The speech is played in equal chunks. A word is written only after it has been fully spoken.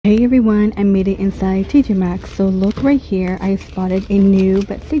Hey everyone, I made it inside TJ Maxx. So look right here, I spotted a new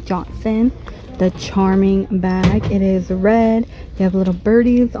Betsey Johnson, the Charming bag. It is red. You have little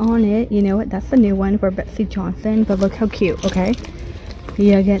birdies on it. You know what? That's the new one for Betsey Johnson. But look how cute, okay?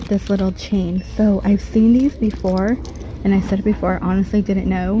 You get this little chain. So I've seen these before, and I said it before, I honestly didn't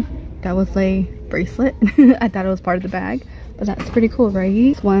know that was a bracelet. I thought it was part of the bag, but that's pretty cool, right?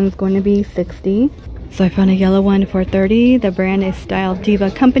 This one's going to be $60. So I found a yellow one for $30. The brand is Style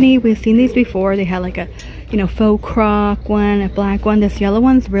Diva Company. We've seen these before. They had like a, faux croc one, a black one. This yellow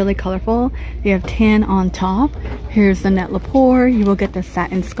one's really colorful. They have tan on top. Here's the net lapore. You will get the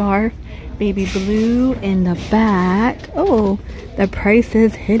satin scarf. Baby blue in the back. Oh, the price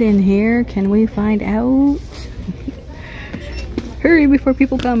is hidden here. Can we find out? Hurry before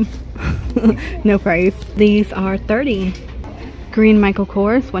people come. No price. These are $30. Green Michael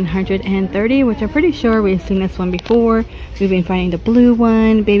Kors, $130, which I'm pretty sure we've seen this one before. We've been finding the blue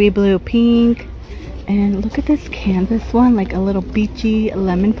one, baby blue, pink. And look at this canvas one, like a little beachy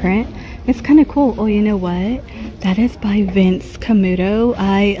lemon print. It's kind of cool. Oh, you know what? That is by Vince Camuto.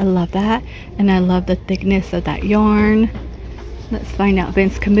 I love that. And I love the thickness of that yarn. Let's find out.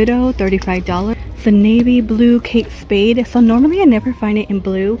 Vince Camuto, $35. It's a navy blue Kate Spade. So normally I never find it in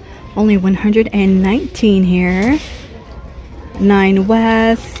blue. Only $119 here. 9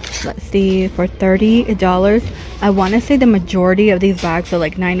 West, let's see, for $30. I want to say the majority of these bags are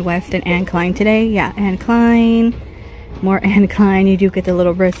like 9 West and Anne Klein today. Yeah, Anne Klein. More Anne Klein. You do get the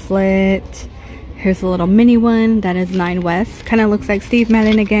little wristlet. Here's a little mini one. That is 9 West. Kind of looks like Steve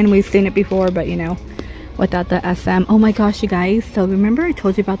Madden again. We've seen it before, but without the SM. Oh my gosh, you guys. So remember I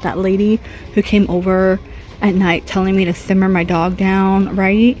told you about that lady who came over at night telling me to simmer my dog down,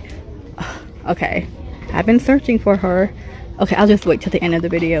 right? Okay. I've been searching for her. Okay, I'll just wait till the end of the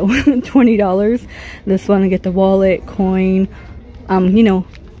video. $20. This one, I get the wallet, coin,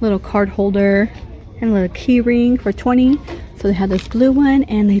 little card holder, and a little key ring for $20. So they have this blue one,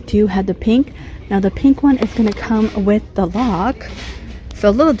 and they do have the pink. Now the pink one is going to come with the lock. So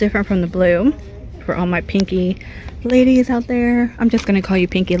a little different from the blue. For all my pinky ladies out there. I'm just going to call you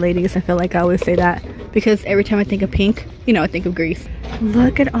pinky ladies. I feel like I always say that. Because every time I think of pink, I think of Grease.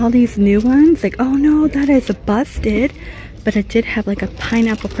 Look at all these new ones. Like, oh no, that is busted. But it did have like a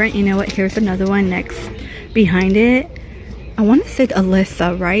pineapple print. You know what? Here's another one next behind it. I want to say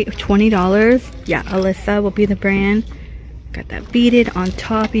Alyssa, right? $20. Yeah, Alyssa will be the brand. Got that beaded on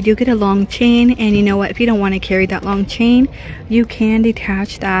top. You do get a long chain. And you know what? If you don't want to carry that long chain, you can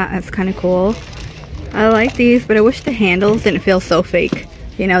detach that. That's kind of cool. I like these, but I wish the handles didn't feel so fake.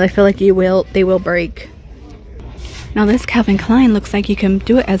 They feel like they will break. Now this Calvin Klein looks like you can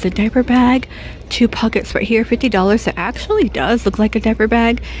do it as a diaper bag. 2 pockets right here, $50. It actually does look like a diaper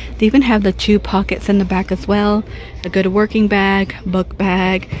bag. They even have the 2 pockets in the back as well. A good working bag, book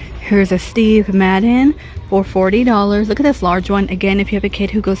bag. Here's a Steve Madden for $40. Look at this large one. Again, if you have a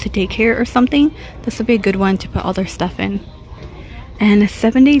kid who goes to daycare or something, this would be a good one to put all their stuff in. And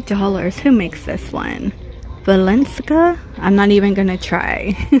 $70. Who makes this one? Valencia? I'm not even gonna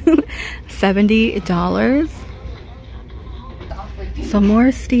try. $70. So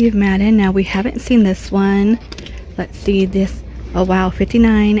more Steve Madden. Now we haven't seen this one. Let's see this. Oh wow,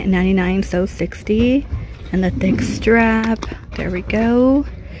 $59.99, so $60. And the thick strap. There we go.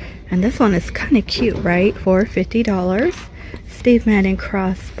 And this one is kind of cute, right? For $50. Steve Madden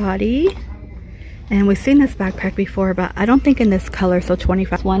crossbody. And we've seen this backpack before, but I don't think in this color, so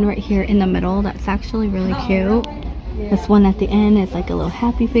 $25. One right here in the middle, that's actually really cute. This one at the end is like a little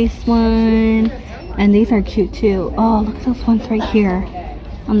happy face one. And these are cute too. Oh, look at those ones right here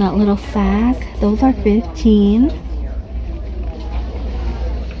on that little sack. Those are $15.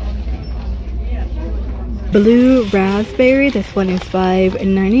 Blue raspberry. This one is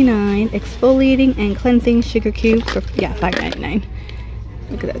 $5.99. Exfoliating and cleansing sugar cubes for $5.99.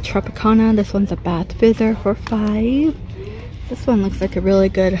 Look at that Tropicana. This one's a bath fizzer for $5. This one looks like a really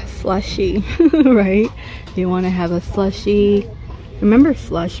good slushie, right? You want to have a slushie. Remember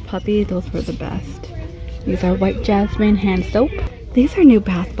Slush Puppy? Those were the best. These are white jasmine hand soap. These are new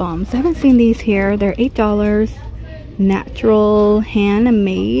bath bombs. I haven't seen these here. They're $8. Natural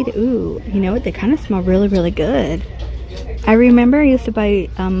handmade. Ooh, you know what? They kind of smell really, really good. I remember I used to buy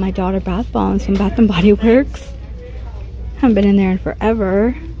my daughter bath bombs from Bath & Body Works. Haven't been in there in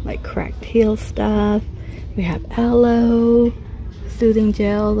forever. Like cracked heel stuff. We have aloe. Soothing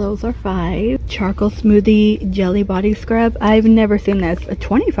gel, those are $5. Charcoal smoothie jelly body scrub. I've never seen this.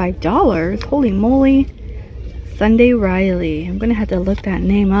 $25. Holy moly. Sunday Riley. I'm gonna have to look that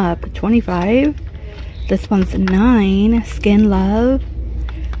name up. $25. This one's $9. Skin Love.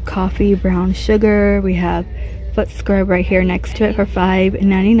 Coffee brown sugar. We have foot scrub right here next to it for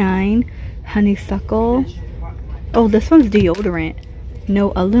 $5.99. Honeysuckle. Oh, this one's deodorant.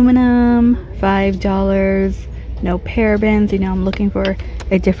 No aluminum, $5. No parabens. You know, I'm looking for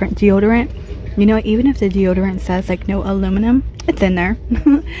a different deodorant. You know, even if the deodorant says like no aluminum, it's in there.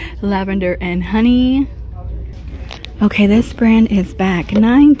 Lavender and honey. Okay, this brand is back.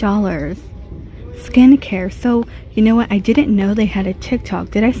 $9. Skincare. So, you know what? I didn't know they had a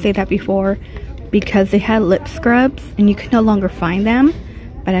TikTok. Did I say that before? Because they had lip scrubs and you could no longer find them.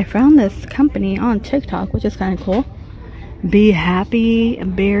 But I found this company on TikTok, which is kind of cool. Be Happy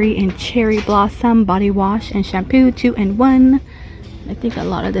Berry and Cherry Blossom Body Wash and Shampoo 2-in-1. I think a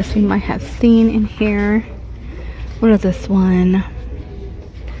lot of this we might have seen in here. What is this one?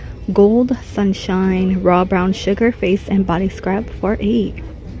 Gold Sunshine Raw Brown Sugar Face and Body Scrub for $8.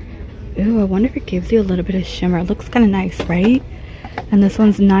 Ooh, I wonder if it gives you a little bit of shimmer. It looks kind of nice, right? And this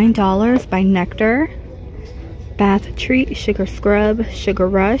one's $9 by Nectar. Bath Treat Sugar Scrub Sugar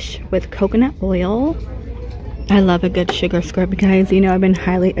Rush with coconut oil. I love a good sugar scrub, guys. You know, I've been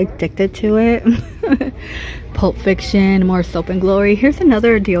highly addicted to it. Pulp Fiction, more Soap and Glory. Here's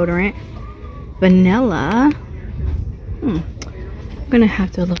another deodorant. Vanilla. I'm gonna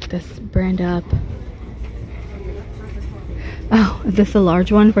have to look this brand up. Oh, is this a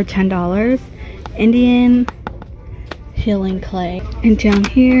large one for $10? Indian Healing Clay. And down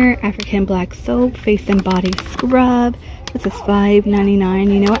here, African Black Soap Face and Body Scrub. This is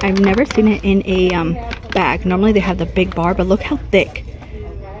 $5.99. You know what? I've never seen it in a bag. Normally they have the big bar, but look how thick.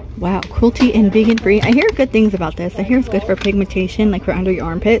 Wow, cruelty and vegan free. I hear good things about this. I hear it's good for pigmentation, like for under your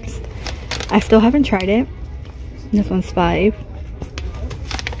armpits. I still haven't tried it. This one's $5.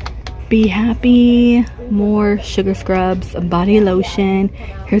 Be Happy, more sugar scrubs, body lotion.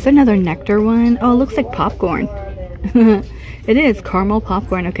 Here's another Nectar one. Oh, it looks like popcorn. It is caramel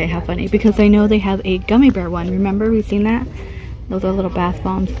popcorn. Okay, how funny, because I know they have a gummy bear one. Remember, we've seen that? Those are little bath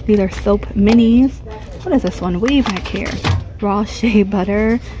bombs. These are soap minis. What is this one? Way back here. Raw shea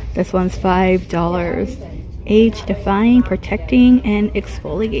butter. This one's $5. Age defying, protecting, and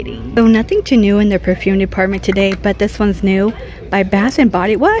exfoliating. So nothing too new in their perfume department today, but this one's new by Bath and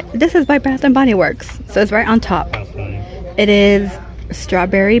Body. What? This is by Bath and Body Works. So it's right on top. It is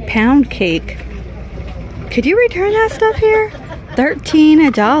strawberry pound cake. Could you return that stuff here?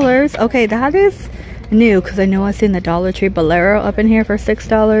 $13. Okay, that is new, because I know I've seen the Dollar Tree Bolero up in here for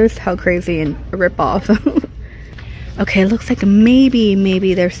 $6. How crazy and a rip-off. Okay, looks like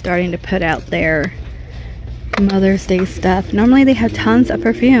maybe they're starting to put out their Mother's Day stuff. Normally they have tons of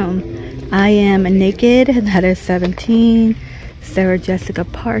perfume. I Am Naked, that is $17. Sarah Jessica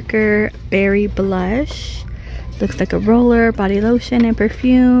Parker Berry Blush. Looks like a roller, body lotion, and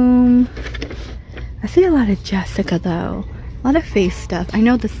perfume. I see a lot of Jessica though. A lot of face stuff. I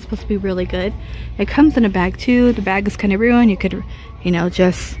know this is supposed to be really good. It comes in a bag too. The bag is kind of ruined. You could, you know,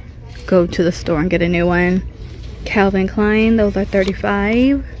 just go to the store and get a new one. Calvin Klein, those are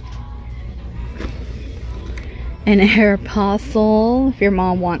 $35. And Aeropostale, if your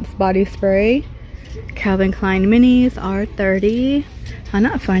mom wants body spray. Calvin Klein minis are $30. I'm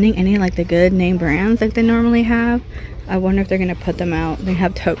not finding any like the good name brands like they normally have. I wonder if they're gonna put them out. They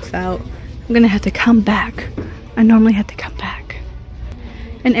have totes out. I'm gonna have to come back. I normally have to come back.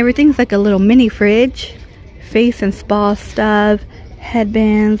 And everything's like a little mini fridge. Face and spa stuff.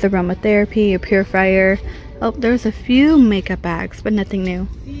 Headbands, aromatherapy, a purifier. Oh, there's a few makeup bags, but nothing new.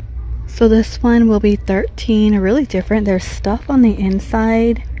 So this one will be $13. Really different. There's stuff on the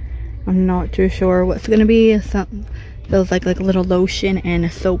inside. I'm not too sure what's gonna be. Something feels like a little lotion and a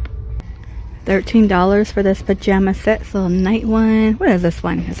soap. $13 for this pajama set. So night one. What is this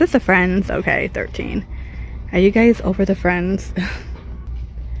one? Is this a Friends? Okay, $13. Are you guys over the Friends?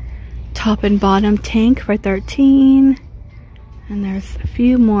 Top and bottom tank for $13. And there's a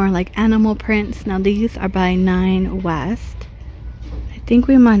few more like animal prints. Now these are by 9 West. I think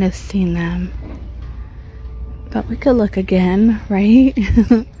we might have seen them, but we could look again, right?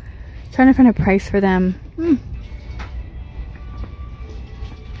 Trying to find a price for them.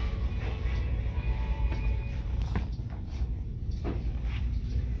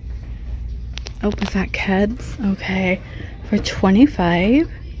 Oh, is that Keds? Okay, for $25.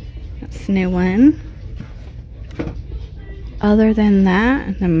 That's a new one. Other than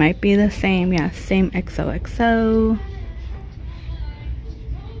that, it might be the same. Yeah, same XOXO.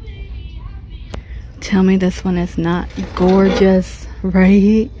 Tell me this one is not gorgeous,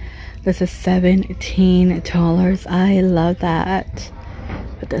 right? This is $17. I love that.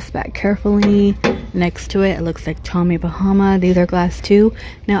 Put this back carefully. Next to it, it looks like Tommy Bahama. These are glass too.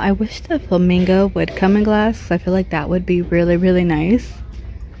 Now, I wish the flamingo would come in glass. I feel like that would be really, really nice.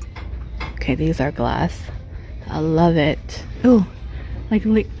 Okay, these are glass. I love it. Oh, like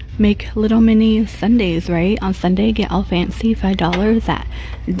make little mini sundaes, right? On Sunday, get all fancy, $5 at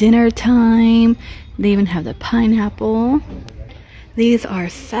dinner time. They even have the pineapple. These are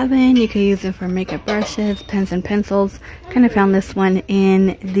 $7. You can use them for makeup brushes, pens and pencils. Kind of found this one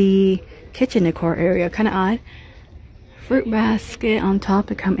in the kitchen decor area, kind of odd. Fruit basket on top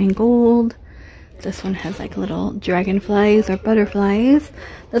to come in gold. This one has like little dragonflies or butterflies.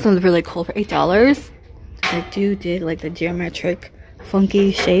 This one's really cool for $8. I do dig like the geometric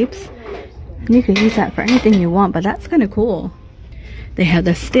funky shapes. And you can use that for anything you want, but that's kind of cool. They have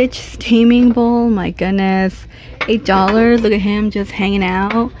the Stitch steaming bowl. My goodness, $8. Look at him just hanging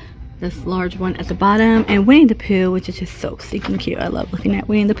out. This large one at the bottom, and Winnie the Pooh, which is just so stinking cute. I love looking at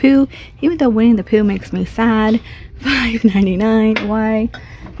Winnie the Pooh, even though Winnie the Pooh makes me sad. $5.99. Why?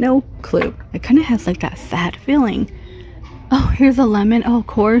 No clue. It kind of has like that sad feeling. Oh, here's a lemon. Oh, of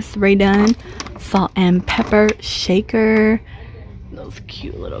course, Ray Dunn salt and pepper shaker. Those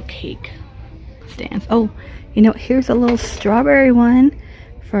cute little cake stands. Oh, you know, here's a little strawberry one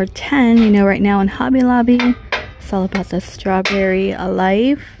for $10. You know, right now in Hobby Lobby, it's all about the strawberry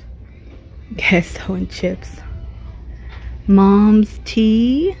alive. Queso and chips. Mom's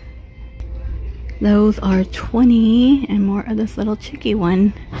tea. Those are $20, and more of this little chicky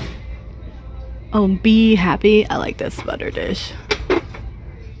one. Oh, be happy. I like this butter dish.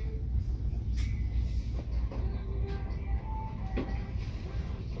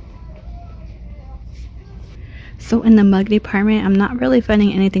 So in the mug department, I'm not really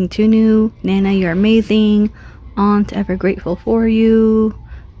finding anything too new. Nana, you're amazing. Aunt, ever grateful for you.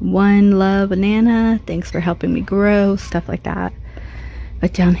 One love, Nana. Thanks for helping me grow. Stuff like that.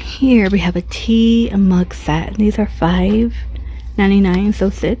 But down here, we have a tea mug set. These are $5.99, so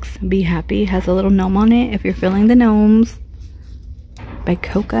 6. Be Happy has a little gnome on it if you're feeling the gnomes. By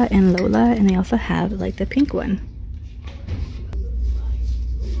Coca and Lola. And they also have like the pink one.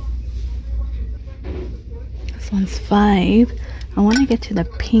 This one's $5. I want to get to the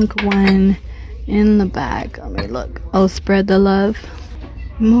pink one in the back. Let me look. Oh, Spread the Love.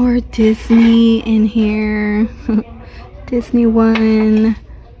 More Disney in here. Disney one.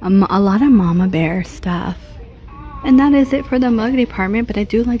 A lot of Mama Bear stuff. And that is it for the mug department. But I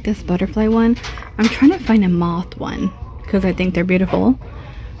do like this butterfly one. I'm trying to find a moth one because I think they're beautiful.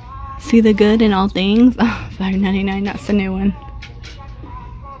 See the good in all things. Oh, $5.99. That's the new one.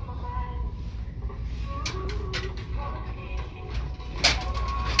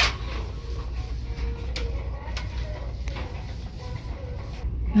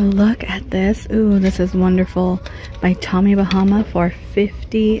 Look at this. Ooh, this is wonderful. By Tommy Bahama for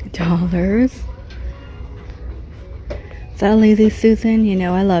 $50. Is that a Lazy Susan? You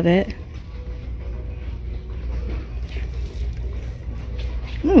know I love it.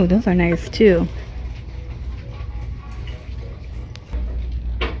 Ooh, those are nice too.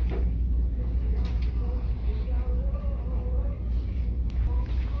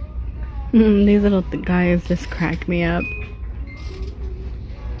 These little guys just crack me up.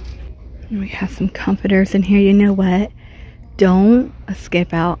 We have some comforters in here. You know what? Don't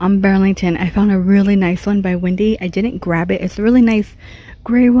skip out on Burlington. I found a really nice one by Wendy. I didn't grab it. It's a really nice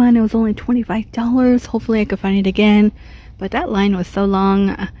gray one. It was only $25. Hopefully I could find it again. But that line was so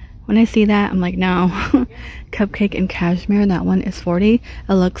long. When I see that, I'm like, no. Cupcake and Cashmere. That one is $40.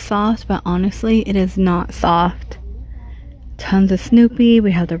 It looks soft, but honestly, it is not soft. Tons of Snoopy.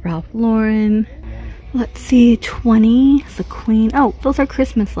 We have the Ralph Lauren. Let's see, 20 is the Queen. Oh, those are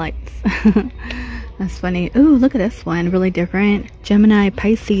Christmas lights. That's funny. Ooh, look at this one. Really different. Gemini,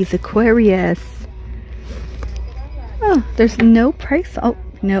 Pisces, Aquarius. Oh, there's no price. Oh,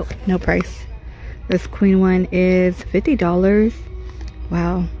 no, no price. This Queen one is $50.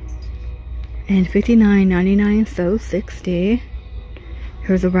 Wow. And $59.99, so $60.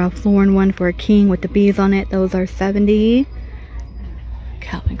 Here's a Ralph Lauren one for a king with the bees on it. Those are $70.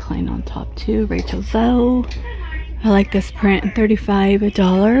 Calvin Klein on top too. Rachel Zoe. I like this print.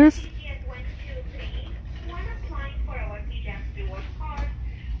 $35.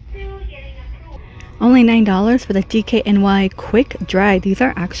 Only $9 for the DKNY Quick Dry. These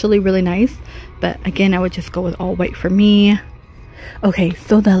are actually really nice, but again, I would just go with all white for me. Okay,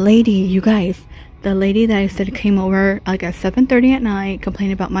 so the lady, you guys, the lady that I said came over like at 7:30 at night,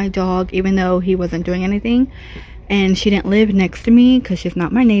 complaining about my dog, even though he wasn't doing anything. And she didn't live next to me because she's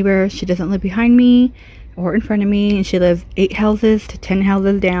not my neighbor. She doesn't live behind me or in front of me. And she lives 8 houses to 10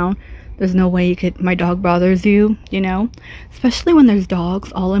 houses down. There's no way you could, my dog bothers you, you know. Especially when there's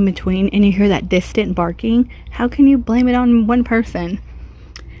dogs all in between and you hear that distant barking. How can you blame it on one person?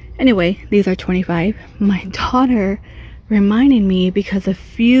 Anyway, these are $25. My daughter reminding me because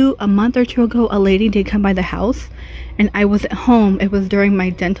a month or two ago, a lady did come by the house and I was at home. It was during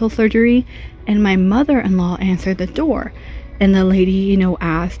my dental surgery and my mother-in-law answered the door. And the lady, you know,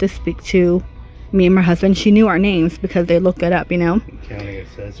 asked to speak to me and my husband. She knew our names because they looked it up, you know. County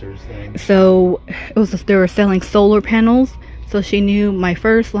assessors thing. So they were selling solar panels. So she knew my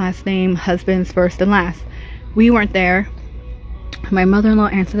first, last name, husband's first and last. We weren't there. My mother-in-law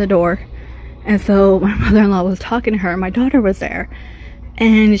answered the door. And so my mother-in-law was talking to her. My daughter was there.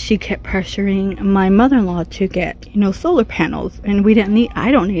 And she kept pressuring my mother-in-law to get, you know, solar panels. And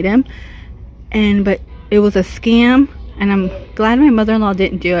I don't need them. But it was a scam. And I'm glad my mother-in-law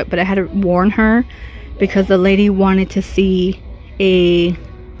didn't do it, but I had to warn her because the lady wanted to see a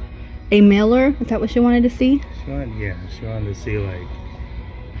mailer. Is that what she wanted to see? She wanted to see like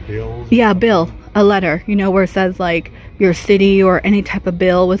bills. Yeah, a letter, you know, where it says like your city or any type of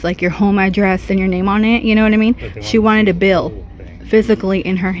bill with like your home address and your name on it. You know what I mean? She wanted a bill physically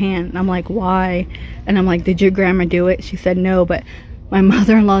in her hand. And I'm like, why? And I'm like, did your grandma do it? She said no, but my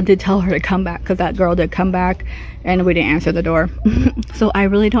mother-in-law did tell her to come back because that girl did come back and we didn't answer the door. So I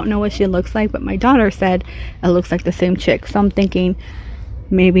really don't know what she looks like, but my daughter said it looks like the same chick. So I'm thinking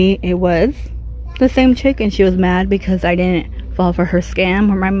maybe it was the same chick and she was mad because I didn't fall for her scam,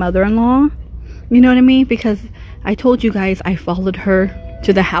 or my mother-in-law. You know what I mean? Because I told you guys I followed her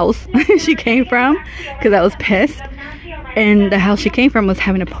to the house she came from because I was pissed. And the house she came from was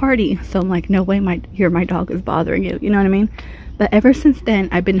having a party. So I'm like, no way, my dog is bothering you. You know what I mean? But ever since then,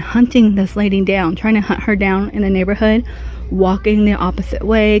 I've been hunting this lady down, trying to hunt her down in the neighborhood, walking the opposite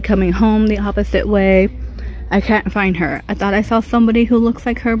way, coming home the opposite way. I can't find her. I thought I saw somebody who looks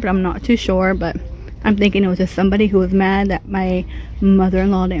like her, but I'm not too sure. But I'm thinking it was just somebody who was mad that my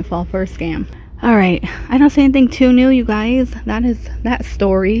mother-in-law didn't fall for a scam. All right, I don't see anything too new, you guys. That is that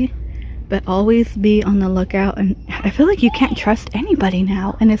story. But always be on the lookout. And I feel like you can't trust anybody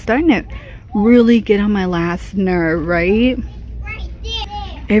now. And it's starting to really get on my last nerve, right?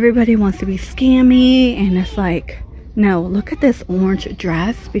 Everybody wants to be scammy, and it's like, no, look at this orange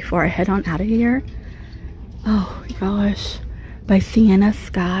dress before I head on out of here. Oh gosh, by Sienna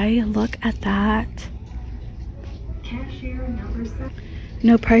Sky. Look at that. Cashier number 7.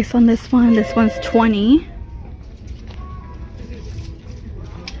 No price on this one. This one's $20.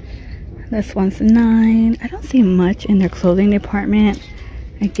 This one's $9. I don't see much in their clothing department.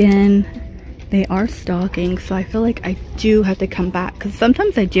 Again, they are stocking, so I feel like I do have to come back because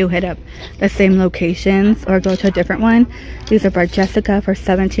sometimes I do hit up the same locations or go to a different one. These are by Jessica for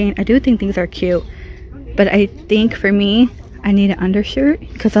 $17. I do think these are cute, but I think for me, I need an undershirt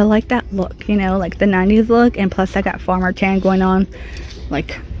because I like that look, you know, like the 90s look. And plus I got farmer tan going on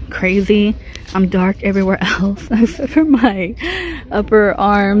like crazy. I'm dark everywhere else except for my upper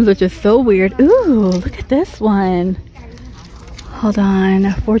arms, which is so weird. Ooh, look at this one. Hold on,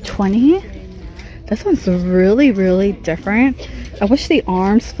 $4.20. This one's really, really different. I wish the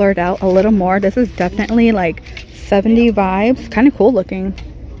arms flared out a little more. This is definitely like 70 vibes. Kind of cool looking.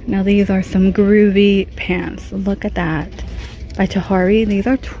 Now these are some groovy pants. Look at that. By Tahari. These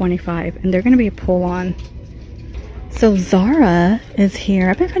are $25 and they're going to be a pull-on. So Zara is here.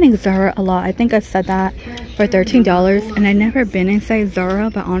 I've been finding Zara a lot. I think I've said that for $13. And I've never been inside Zara.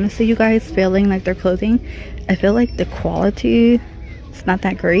 But honestly, you guys, feeling like their clothing, I feel like the quality is not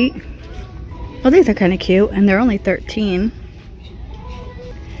that great. Well, these are kind of cute, and they're only $13.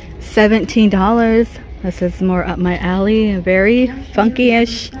 $17. This is more up my alley. A very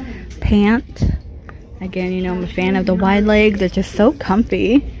funky-ish pant. Again, you know, I'm a fan of the wide leg. They're just so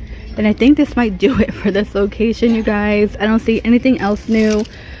comfy. And I think this might do it for this location, you guys. I don't see anything else new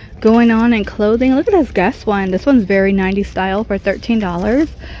going on in clothing. Look at this Guess one. This one's very 90s style for $13.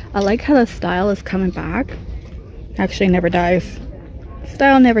 I like how the style is coming back. Actually, never dies.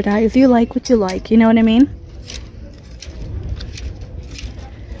 Style never dies. You like what you like, you know what I mean?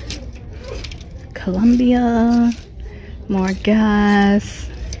 Columbia, more Guess.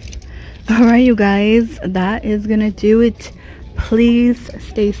 All right, you guys, that is gonna do it. Please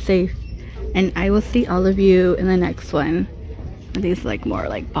stay safe, and I will see all of you in the next one. These like more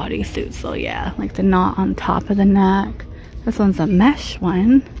like bodysuits, so yeah, like the knot on top of the neck. This one's a mesh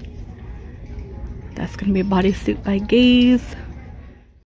one. That's gonna be a bodysuit by Gaze.